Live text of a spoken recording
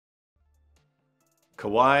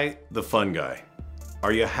Kawhi, the fun guy.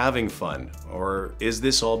 Are you having fun, or is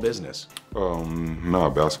this all business? No,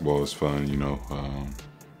 basketball is fun, you know.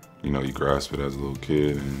 You grasp it as a little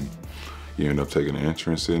kid and you end up taking an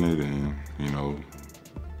interest in it and,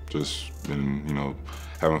 just been,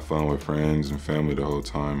 having fun with friends and family the whole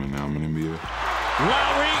time, and now I'm in NBA.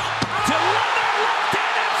 Lowry to Leonard,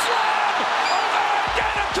 left-handed slam over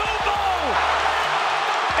Antetokounmpo,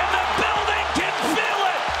 and the building can feel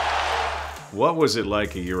it. What was it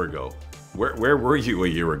like a year ago? Where were you a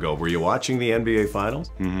year ago? Were you watching the NBA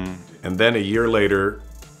Finals? Mm-hmm. And then a year later,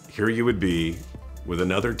 here you would be with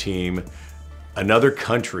another team, another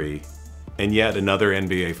country, and yet another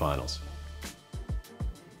NBA Finals.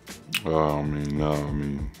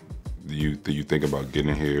 You think about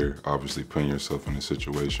getting here, obviously putting yourself in a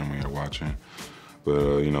situation when you're watching.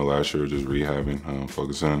 But, last year just rehabbing,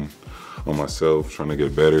 focusing on myself, trying to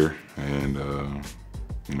get better. And,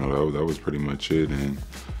 that was pretty much it. And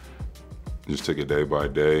just took it day by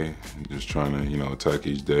day, just trying to, attack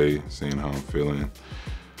each day, seeing how I'm feeling.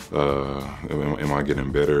 Am I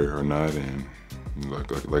getting better or not? And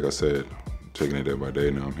like I said, taking it day by day,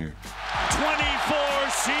 now I'm here. 24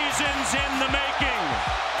 seasons in the making.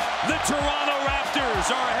 The Toronto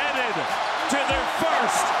Raptors are headed to their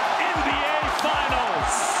first NBA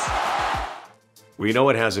Finals. We know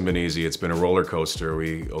it hasn't been easy. It's been a roller coaster.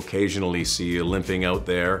 We occasionally see you limping out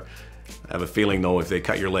there. I have a feeling, though, if they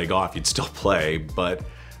cut your leg off, you'd still play. But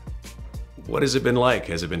what has it been like?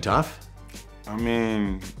 Has it been tough?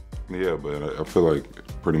 Yeah, but I feel like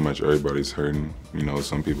pretty much everybody's hurting.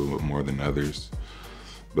 Some people more than others.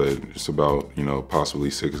 But it's about, possibly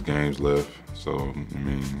 6 games left. So,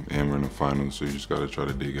 and we're in the finals, so you just got to try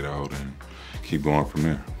to dig it out and keep going from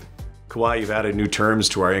there. Kawhi, you've added new terms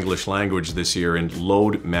to our English language this year in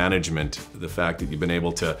load management. The fact that you've been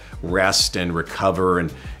able to rest and recover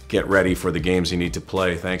and get ready for the games you need to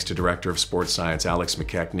play, thanks to Director of Sports Science Alex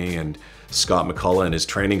McKechnie and Scott McCullough and his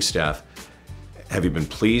training staff. Have you been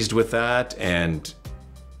pleased with that? And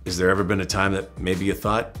has there ever been a time that maybe you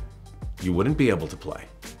thought you wouldn't be able to play?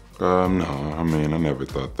 No, I never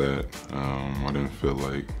thought that. I didn't feel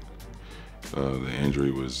like the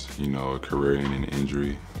injury was, a career-ending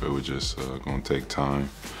injury. It was just going to take time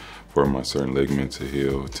for my certain ligament to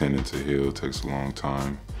heal, tendon to heal. It takes a long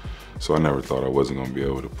time. So I never thought I wasn't going to be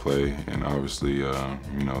able to play. And obviously,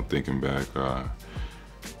 thinking back,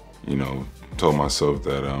 told myself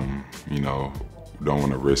that, don't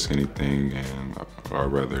want to risk anything, and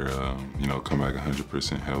I'd rather, come back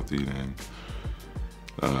 100% healthy than,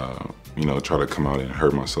 try to come out and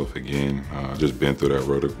hurt myself again. I've just been through that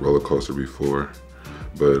roller coaster before.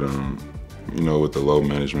 But, with the load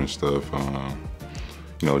management stuff,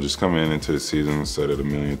 just coming into the season, said it a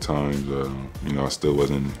million times, I still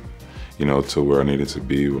wasn't, to where I needed to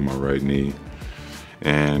be with my right knee.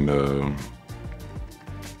 And,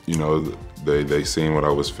 they seen what I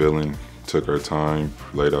was feeling, took our time,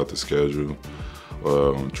 laid out the schedule,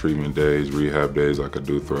 treatment days, rehab days I could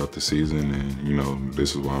do throughout the season, and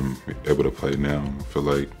this is why I'm able to play now. I feel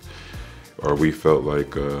like, or we felt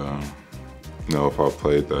like, if I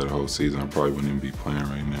played that whole season, I probably wouldn't even be playing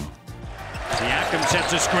right now. Siakam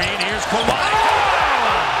sets a screen. Here's Kawhi.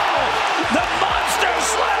 The monster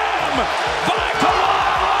slam by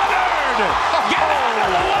Kawhi Leonard. Get out of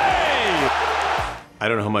the way. I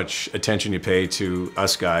don't know how much attention you pay to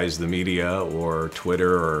us guys, the media, or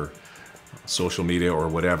Twitter, or social media, or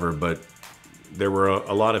whatever, but there were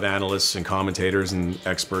a lot of analysts and commentators and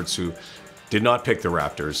experts who did not pick the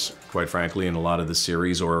Raptors, quite frankly, in a lot of the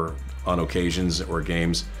series or on occasions or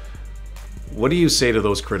games. What do you say to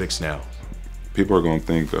those critics now? People are going to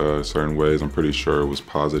think certain ways. I'm pretty sure it was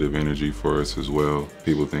positive energy for us as well.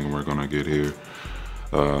 People thinking we're going to get here.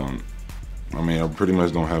 I pretty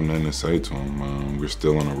much don't have nothing to say to them. We're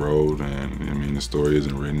still on the road, and the story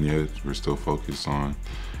isn't written yet. We're still focused on,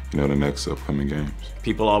 the next upcoming games.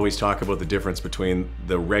 People always talk about the difference between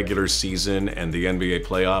the regular season and the NBA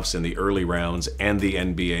playoffs and the early rounds and the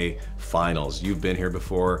NBA Finals. You've been here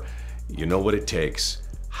before. You know what it takes.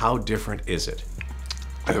 How different is it?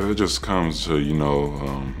 It just comes to,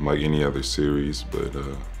 like any other series, but,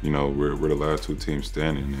 we're the last 2 teams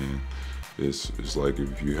standing, and it's like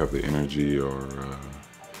if you have the energy or,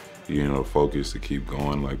 focus to keep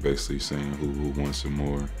going, like basically saying who wants it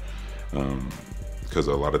more. Because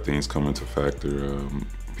a lot of things come into factor,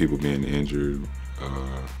 people being injured,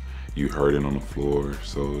 you hurting on the floor.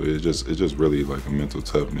 So it's just really like a mental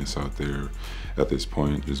toughness out there at this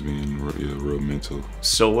point, just being real mental.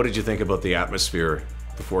 So what did you think about the atmosphere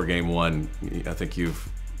before Game 1? I think you've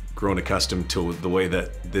grown accustomed to the way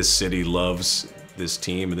that this city loves this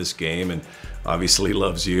team and this game, and obviously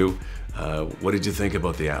loves you. What did you think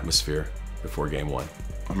about the atmosphere before Game 1?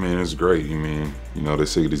 I mean, it's great. I mean, you know, the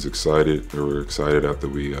city's excited. They were excited after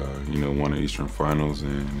we, you know, won the Eastern Finals,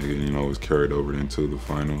 and you know, it was carried over into the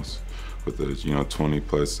finals with the, you know, 20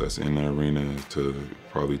 plus that's in the arena to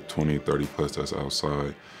probably 20, 30 plus that's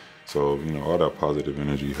outside. So, you know, all that positive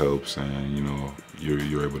energy helps, and, you know,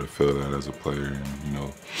 you're able to feel that as a player. And, you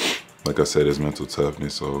know, like I said, it's mental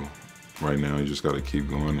toughness. So right now you just got to keep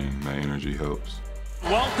going, and that energy helps.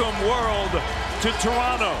 Welcome, world, to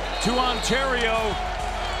Toronto, to Ontario,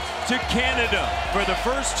 to Canada. For the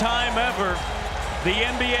first time ever, the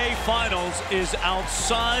NBA Finals is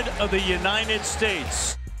outside of the United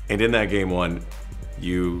States. And in that Game 1,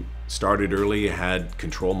 you started early, had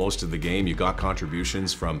control most of the game, you got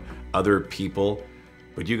contributions from other people,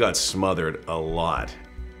 but you got smothered a lot.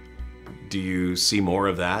 Do you see more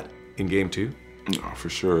of that in Game 2? Oh, for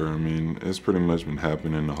sure. I mean, it's pretty much been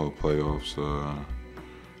happening the whole playoffs.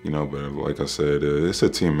 You know, but like I said, it's a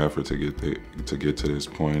team effort to get to this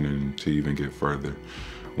point and to even get further.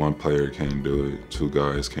 One player can't do it, two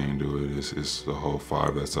guys can't do it. It's the whole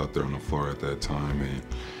five that's out there on the floor at that time, and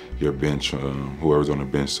your bench, whoever's on the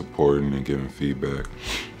bench supporting and giving feedback.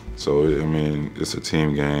 So I mean, it's a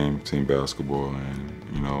team game, team basketball, and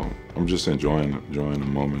you know, I'm just enjoying the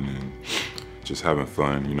moment and just having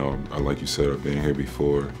fun. You know, like you said, I've been here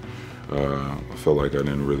before. I felt like I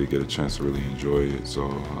didn't really get a chance to really enjoy it, so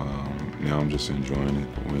now I'm just enjoying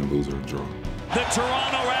it, win, lose, or draw. The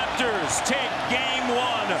Toronto Raptors take Game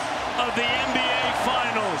 1 of the NBA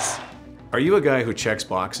Finals. Are you a guy who checks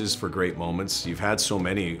boxes for great moments? You've had so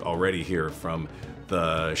many already here, from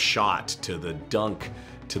the shot to the dunk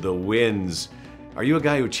to the wins. Are you a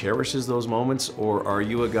guy who cherishes those moments, or are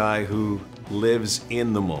you a guy who lives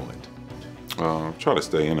in the moment? I try to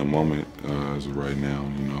stay in the moment as of right now.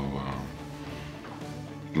 You know,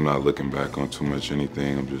 I'm not looking back on too much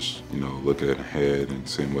anything. I'm just, you know, looking ahead and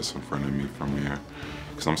seeing what's in front of me from here.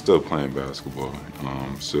 Because I'm still playing basketball.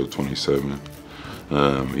 I'm still 27.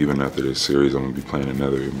 Even after this series, I'm going to be playing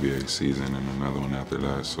another NBA season and another one after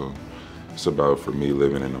that. So it's about, for me,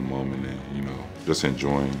 living in the moment and, you know, just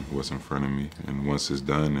enjoying what's in front of me. And once it's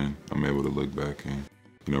done, and I'm able to look back and,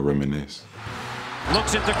 you know, reminisce.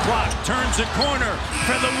 Looks at the clock, turns the corner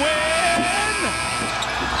for the win!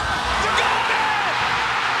 Got it!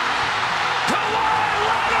 Kawhi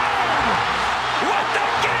Leonard with the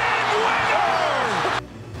game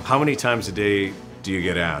winner! How many times a day do you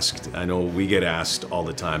get asked? I know we get asked all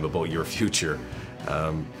the time about your future,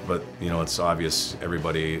 but you know, it's obvious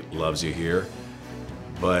everybody loves you here.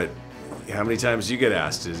 But how many times do you get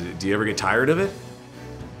asked? Do you ever get tired of it?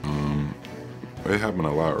 It happened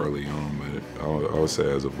a lot early on, but I would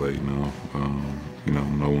say as of late, no. You know,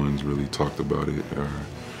 no one's really talked about it or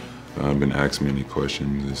been asked me any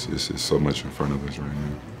questions. It's so much in front of us right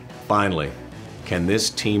now. Finally, can this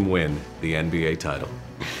team win the NBA title?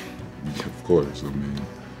 Of course. I mean,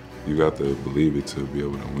 you got to believe it to be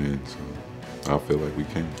able to win, so I feel like we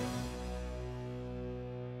can.